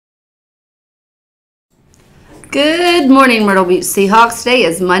Good morning, Myrtle Beach Seahawks. Today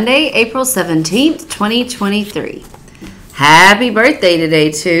is Monday, April 17th, 2023. Happy birthday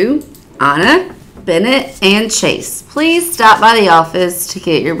today to Anna, Bennett, and Chase. Please stop by the office to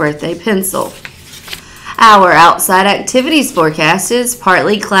get your birthday pencil. Our outside activities forecast is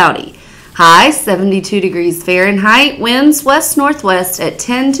partly cloudy. High 72 degrees Fahrenheit, winds west-northwest at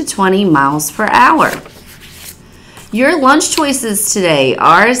 10 to 20 miles per hour. Your lunch choices today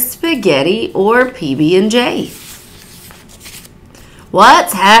are spaghetti or PB&J.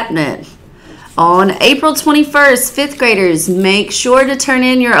 What's happening? On April 21st, 5th graders, make sure to turn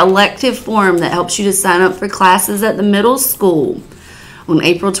in your elective form that helps you to sign up for classes at the middle school. On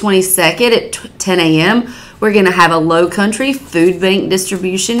April 22nd at 10 a.m., we're going to have a Low Country Food Bank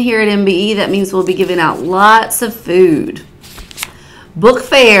distribution here at MBE. That means we'll be giving out lots of food. Book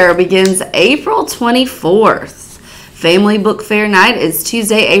Fair begins April 24th. Family Book Fair night is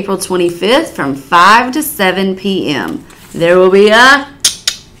Tuesday, April 25th from 5 to 7 p.m. There will be a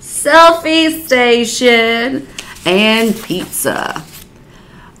selfie station and pizza.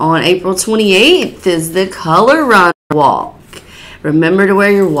 On April 28th is the Color Run Walk. Remember to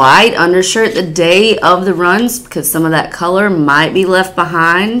wear your white undershirt the day of the runs because some of that color might be left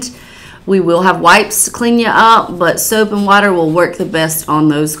behind. We will have wipes to clean you up, but soap and water will work the best on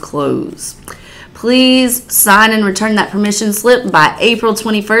those clothes. Please sign and return that permission slip by April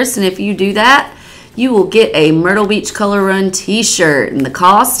 21st, and if you do that, you will get a Myrtle Beach Color Run t-shirt, and the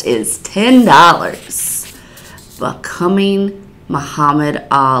cost is $10. Becoming Muhammad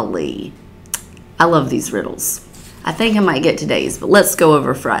Ali. I love these riddles. I think I might get today's, but let's go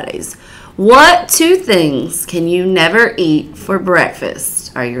over Friday's. What two things can you never eat for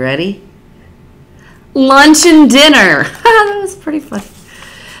breakfast? Are you ready? Lunch and dinner. That was pretty funny.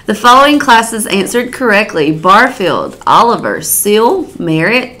 The following classes answered correctly: Barfield, Oliver, Seal,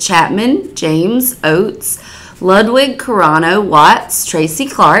 Merritt, Chapman, James, Oates, Ludwig, Carano, Watts, Tracy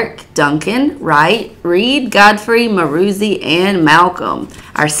Clark, Duncan, Wright, Reed, Godfrey, Maruzzi, and Malcolm.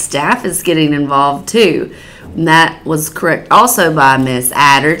 Our staff is getting involved too. And that was correct also by Miss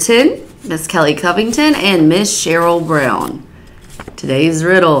Adderton, Miss Kelly Covington, and Miss Cheryl Brown. Today's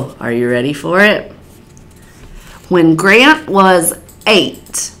riddle, are you ready for it? When Grant was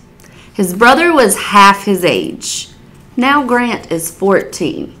 8, his brother was half his age. Now Grant is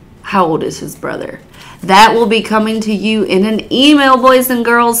 14. How old is his brother? That will be coming to you in an email, boys and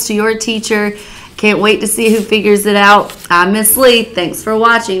girls, to your teacher. Can't wait to see who figures it out. I'm Miss Lee. Thanks for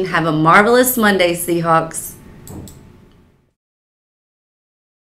watching. Have a marvelous Monday, Seahawks.